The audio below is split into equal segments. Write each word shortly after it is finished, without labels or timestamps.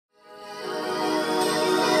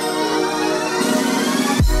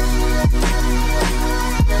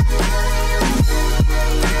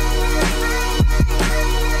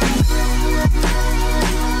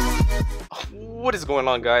going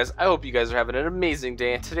on, guys? I hope you guys are having an amazing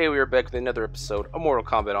day, and today we are back with another episode of Mortal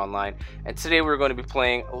Kombat Online, and today we're going to be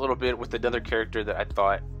playing a little bit with another character that I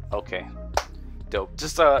thought, okay, dope.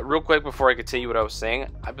 Just real quick before I continue what I was saying,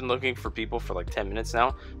 I've been looking for people for like 10 minutes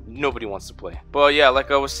now. Nobody wants to play. But yeah, like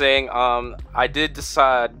I was saying, I did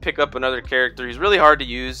decide to pick up another character. He's really hard to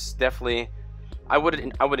use, definitely. I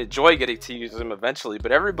would enjoy getting to use him eventually,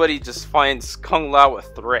 but everybody just finds Kung Lao a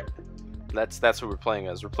threat. That's who we're playing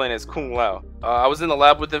as. We're playing as Kung Lao. I was in the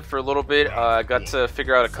lab with him for a little bit. I got to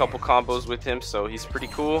figure out a couple combos with him, so he's pretty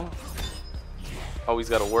cool. Oh, he's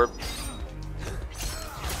got a warp.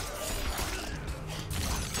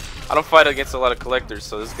 I don't fight against a lot of collectors,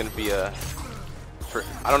 so this is gonna be a.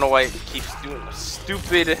 I don't know why he keeps doing a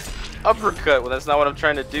stupid uppercut when that's not what I'm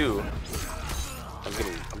trying to do.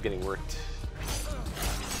 I'm getting worked.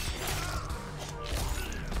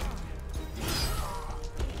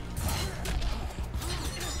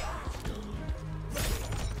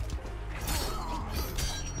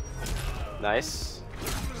 Nice.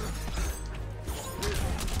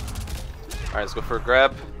 Alright, let's go for a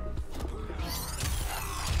grab.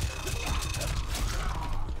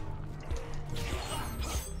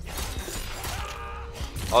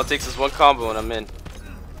 All it takes is one combo and I'm in.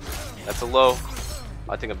 That's a low.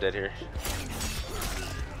 I think I'm dead here.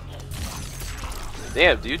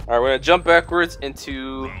 Damn, dude. Alright, we're gonna jump backwards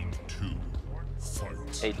into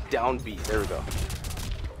a down beat. There we go.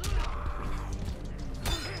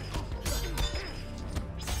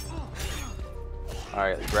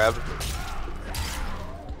 Alright, grab.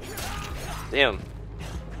 Damn.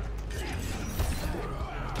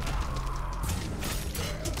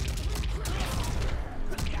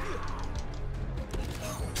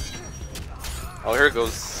 Oh, here it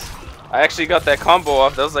goes. I actually got that combo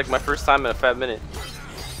off. That was like my first time in a fat minute.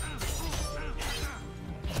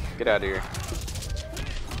 Get out of here.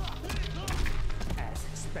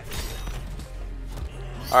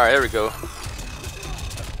 Alright, there we go.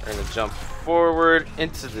 We're gonna jump forward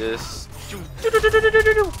into this.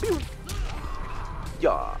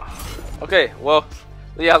 Yeah. Okay, well,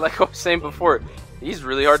 yeah, like I was saying before, he's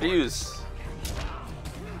really hard to use.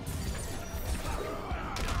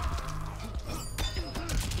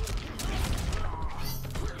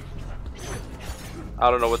 I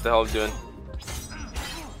don't know what the hell I'm doing.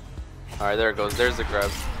 Alright, there it goes. There's the grab.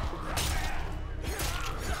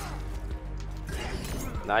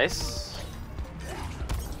 Nice.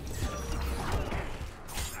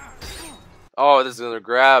 Oh, this is another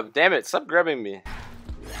grab. Damn it, stop grabbing me.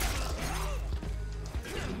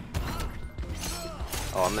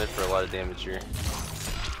 Oh, I'm in for a lot of damage here.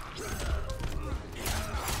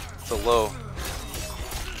 It's a low.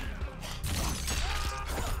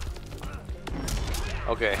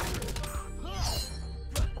 Okay.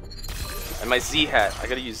 And my Z hat. I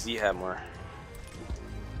gotta use Z hat more.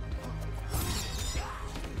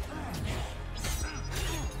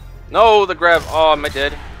 No, the grab. Oh, am I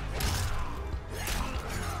dead?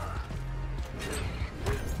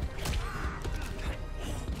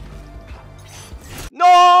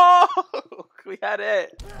 No! We had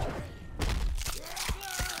it.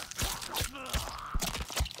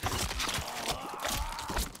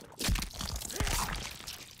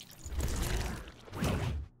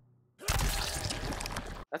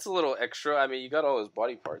 That's a little extra. I mean, you got all his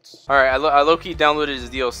body parts. Alright, I low-key downloaded his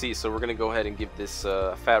DLC, so we're gonna go ahead and give this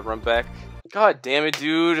fat run back. God damn it,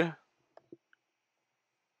 dude. This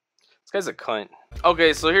guy's a cunt.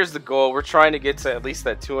 Okay, so here's the goal. We're trying to get to at least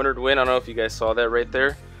that 200 win. I don't know if you guys saw that right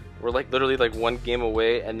there. We're like literally like one game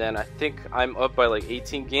away, and then I think I'm up by like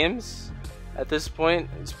 18 games at this point.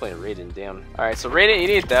 He's playing Raiden, damn. Alright, so Raiden,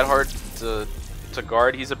 he ain't that hard to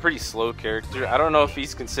guard. He's a pretty slow character. I don't know if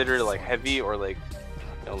he's considered like heavy or like,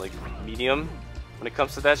 you know, like medium when it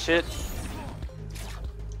comes to that shit.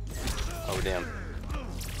 Oh, damn.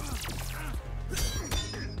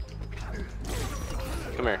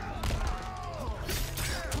 Come here.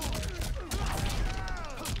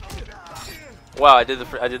 Wow, I did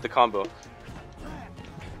the combo.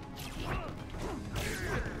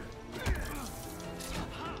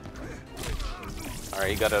 Alright,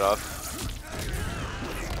 he got it off.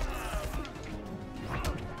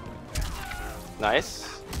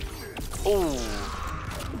 Nice. Ooh.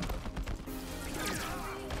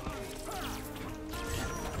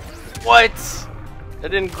 What? I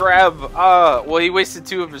didn't grab. Well, he wasted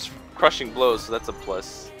 2 of his crushing blows, so that's a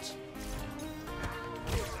plus.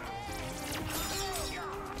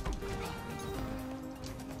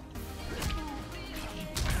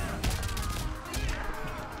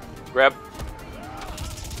 Grab.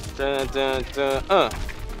 Dun, dun, dun,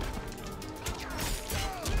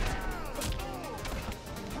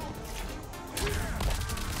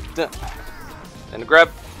 Dun. And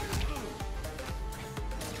grab.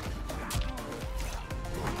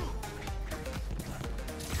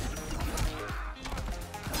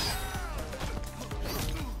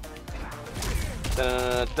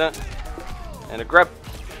 Dun, dun. And a grab.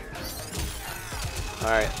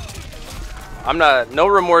 Alright. I'm not, no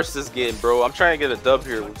remorse this game, bro. I'm trying to get a dub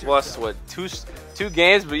here. We've lost, what, two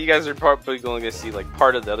games, but you guys are probably going to see like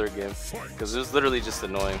part of the other game because it was literally just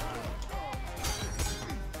annoying.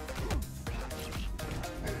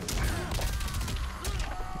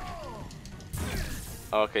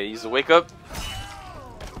 Okay, use the wake up.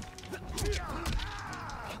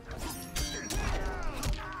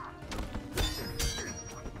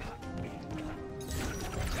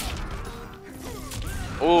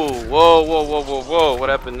 Oh, whoa, whoa, whoa, whoa, whoa! What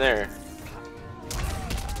happened there?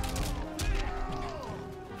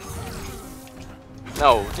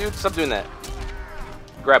 No, dude, stop doing that.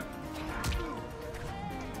 Grab.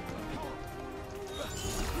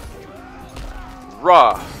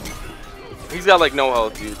 Raw. He's got like no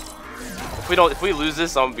health, dude. If we lose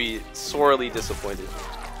this, I'm gonna be sorely disappointed.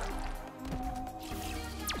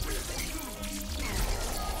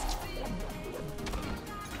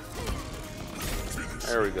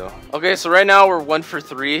 There we go. Okay, so right now we're 1 for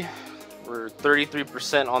 3. We're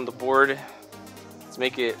 33% on the board. Let's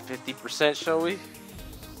make it 50%, shall we?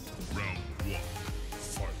 Round 1,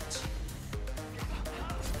 fight.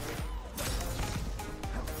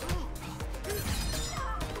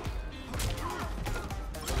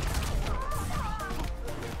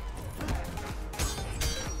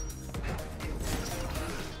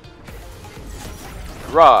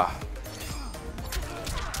 Raw.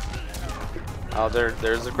 Oh,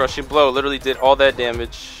 there's a crushing blow. Literally did all that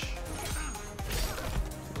damage.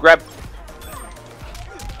 Grab.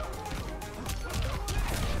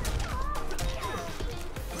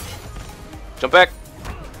 Jump back.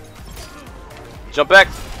 Jump back.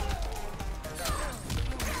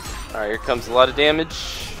 Alright, here comes a lot of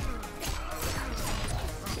damage.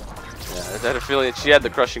 Yeah, I had a feeling that she had the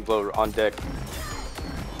crushing blow on deck.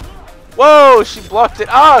 Whoa, she blocked it.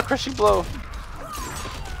 Ah, crushing blow.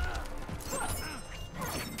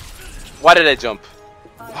 Why did I jump?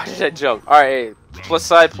 Why did I jump? Alright, plus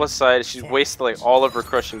side. She wasted like all of her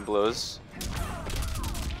crushing blows.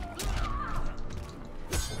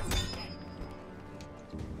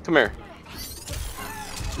 Come here.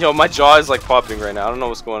 Yo, my jaw is like popping right now. I don't know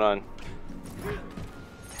what's going on.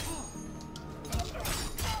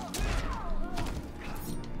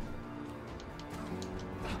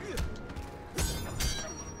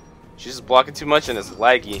 She's just blocking too much and it's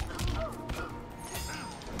laggy.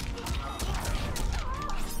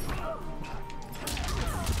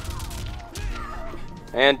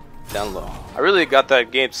 And down low. I really got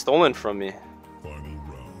that game stolen from me. Final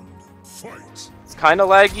round, fight. It's kind of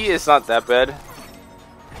laggy. It's not that bad.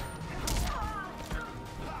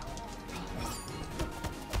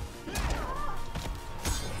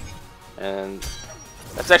 And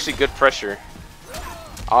that's actually good pressure.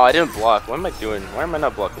 Oh, I didn't block. What am I doing? Why am I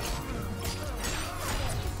not blocking?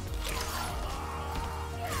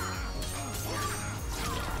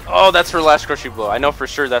 Oh, that's her last crushing blow. I know for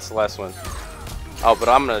sure that's the last one. Oh, but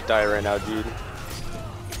I'm gonna die right now, dude.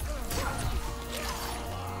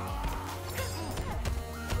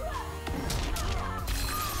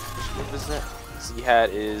 Which move is that?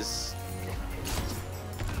 Z-hat is...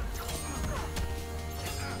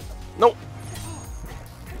 Nope!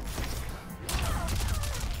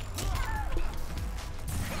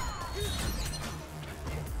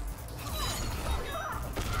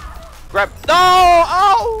 Grab. No!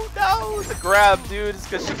 Oh, no! The grab, dude. It's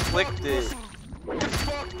because she clicked it.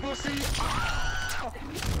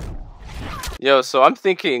 Yo, so I'm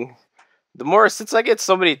thinking, since I get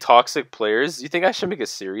so many toxic players, you think I should make a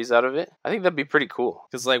series out of it? I think that'd be pretty cool.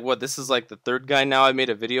 Because, like, what, this is like the 3rd guy now I made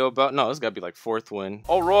a video about? No, this gotta be like 4th one.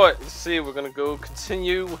 Alright, let's see. We're gonna go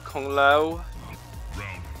continue with Kung Lao.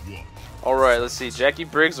 Alright, let's see. Jackie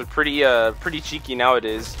Briggs are pretty cheeky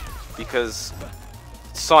nowadays. Because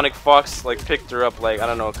Sonic Fox, like, picked her up, like, I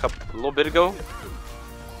don't know, a little bit ago.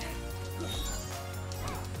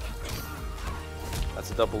 That's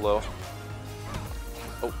a double low.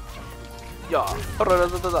 Oh. Yeah.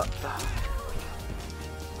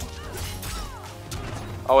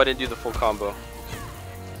 Oh, I didn't do the full combo.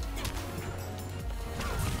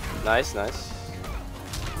 Nice, nice.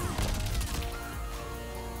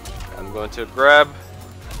 I'm going to grab.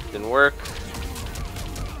 Didn't work.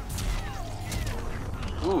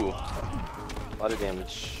 Ooh. A lot of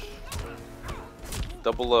damage.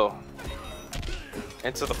 Double low.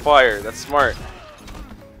 Into the fire. That's smart.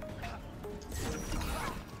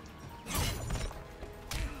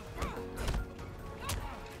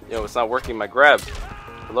 Yo, it's not working. My grab.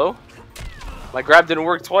 Hello? My grab didn't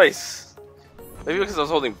work twice. Maybe because I was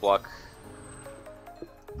holding block.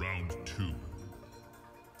 Round 2.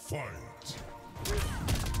 Fight.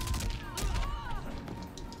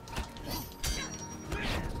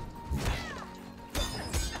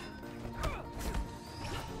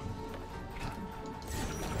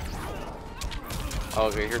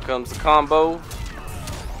 Okay, here comes the combo.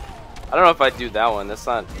 I don't know if I do that one. That's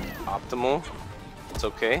not optimal. It's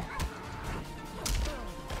okay.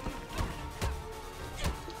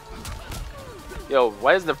 Yo,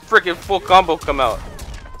 why does the freaking full combo come out?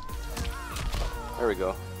 There we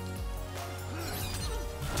go.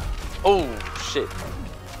 Oh, shit.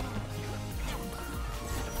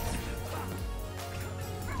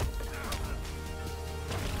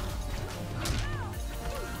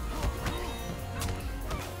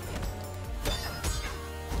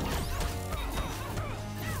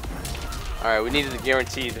 Alright, we needed a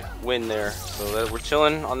guaranteed win there, so that we're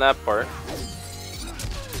chilling on that part.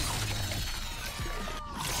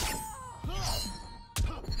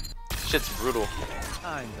 Shit's brutal.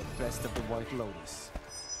 I'm the best of the White Lotus.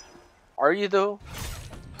 Are you though?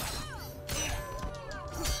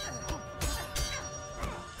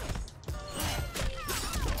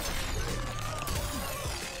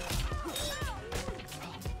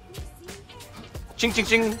 Ching ching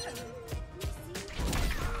ching.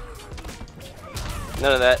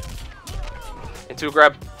 None of that. Into a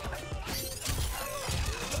grab.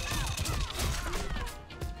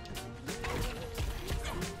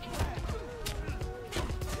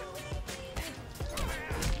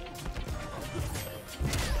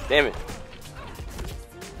 Damn it.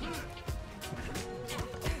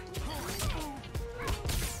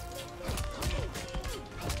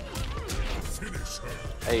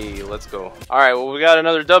 Hey, let's go. Alright, well, we got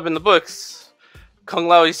another dub in the books. Kung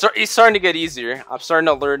Lao, he's starting to get easier. I'm starting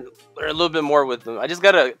to learn a little bit more with them. I just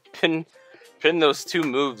gotta pin those two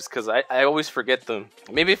moves because I always forget them.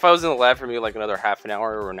 Maybe if I was in the lab for maybe like another half an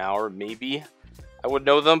hour or an hour, maybe I would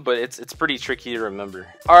know them, but it's pretty tricky to remember.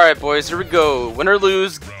 Alright boys, here we go. Win or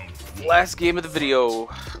lose, last game of the video.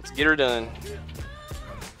 Let's get her done.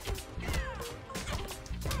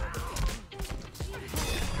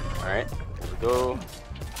 Alright, here we go.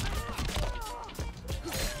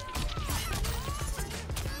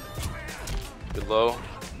 Good low.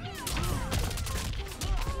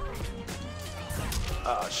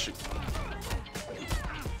 Ah, shoot.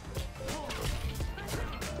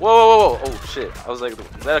 Whoa, whoa, whoa, whoa. Oh, shit. I was like,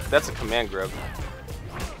 that's a command grab.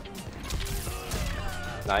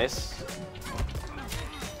 Nice.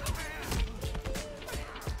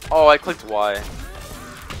 Oh, I clicked Y.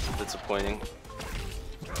 Disappointing.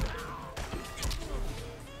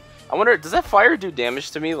 I wonder, does that fire do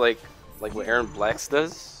damage to me like what Aaron Black's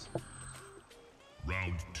does?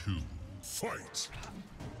 Round 2. Fight.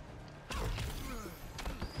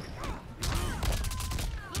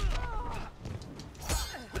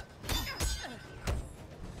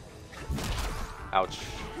 Ouch.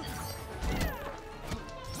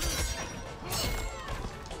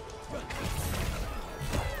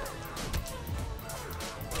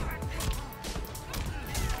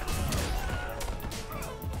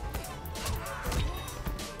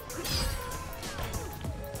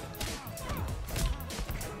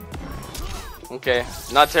 Okay,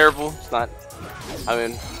 not terrible. It's not. I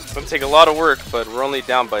mean, it's gonna take a lot of work, but we're only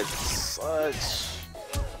down by such.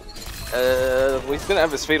 He's gonna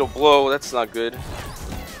have his fatal blow. That's not good.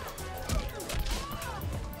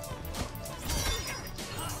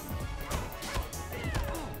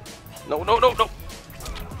 No, no, no, no!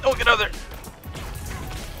 Don't get out there!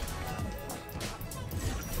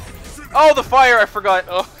 Oh, the fire! I forgot.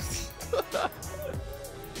 Oh.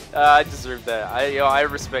 I deserve that. I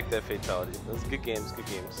respect that fatality. Those good games, good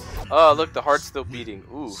games. Oh, look, the heart's still beating.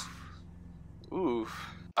 Ooh. Ooh.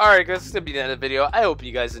 Alright guys, this is gonna be the end of the video. I hope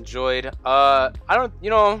you guys enjoyed. I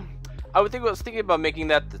was thinking about making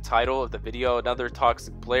that the title of the video, another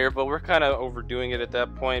toxic player, but we're kind of overdoing it at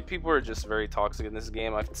that point. People are just very toxic in this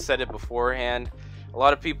game. I've said it beforehand. A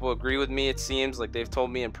lot of people agree with me, it seems. Like, they've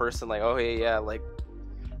told me in person, like, oh, hey, yeah, like,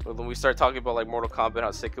 when we start talking about like Mortal Kombat, how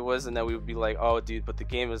sick it was, and then we would be like, oh dude, but the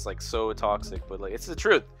game is like so toxic. But like, it's the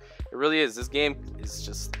truth. It really is. This game is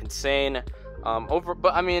just insane.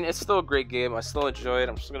 But I mean, it's still a great game. I still enjoy it.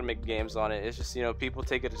 I'm still gonna make games on it. It's just, you know, people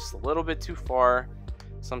take it just a little bit too far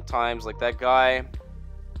sometimes. Like that guy,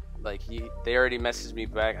 like they already messaged me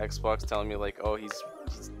back, Xbox, telling me like, oh, he's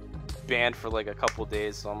banned for like a couple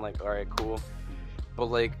days. So I'm like, all right, cool. But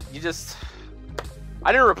like,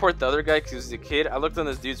 I didn't report the other guy because he was a kid. I looked on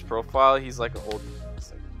this dude's profile. He's like an old,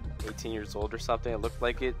 18 years old or something. It looked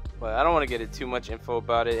like it, but I don't want to get into too much info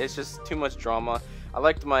about it. It's just too much drama. I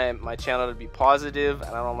like my channel to be positive,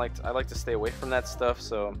 and I like to stay away from that stuff.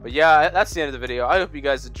 So, but yeah, that's the end of the video. I hope you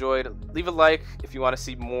guys enjoyed. Leave a like if you want to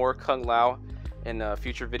see more Kung Lao in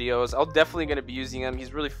future videos. I'm definitely gonna be using him.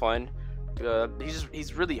 He's really fun.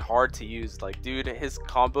 He's really hard to use. Like, dude, his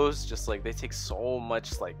combos just like they take so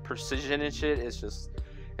much like precision and shit. It's just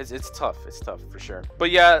it's tough. It's tough for sure. But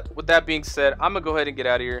yeah, with that being said, I'm gonna go ahead and get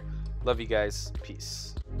out of here. Love you guys.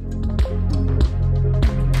 Peace.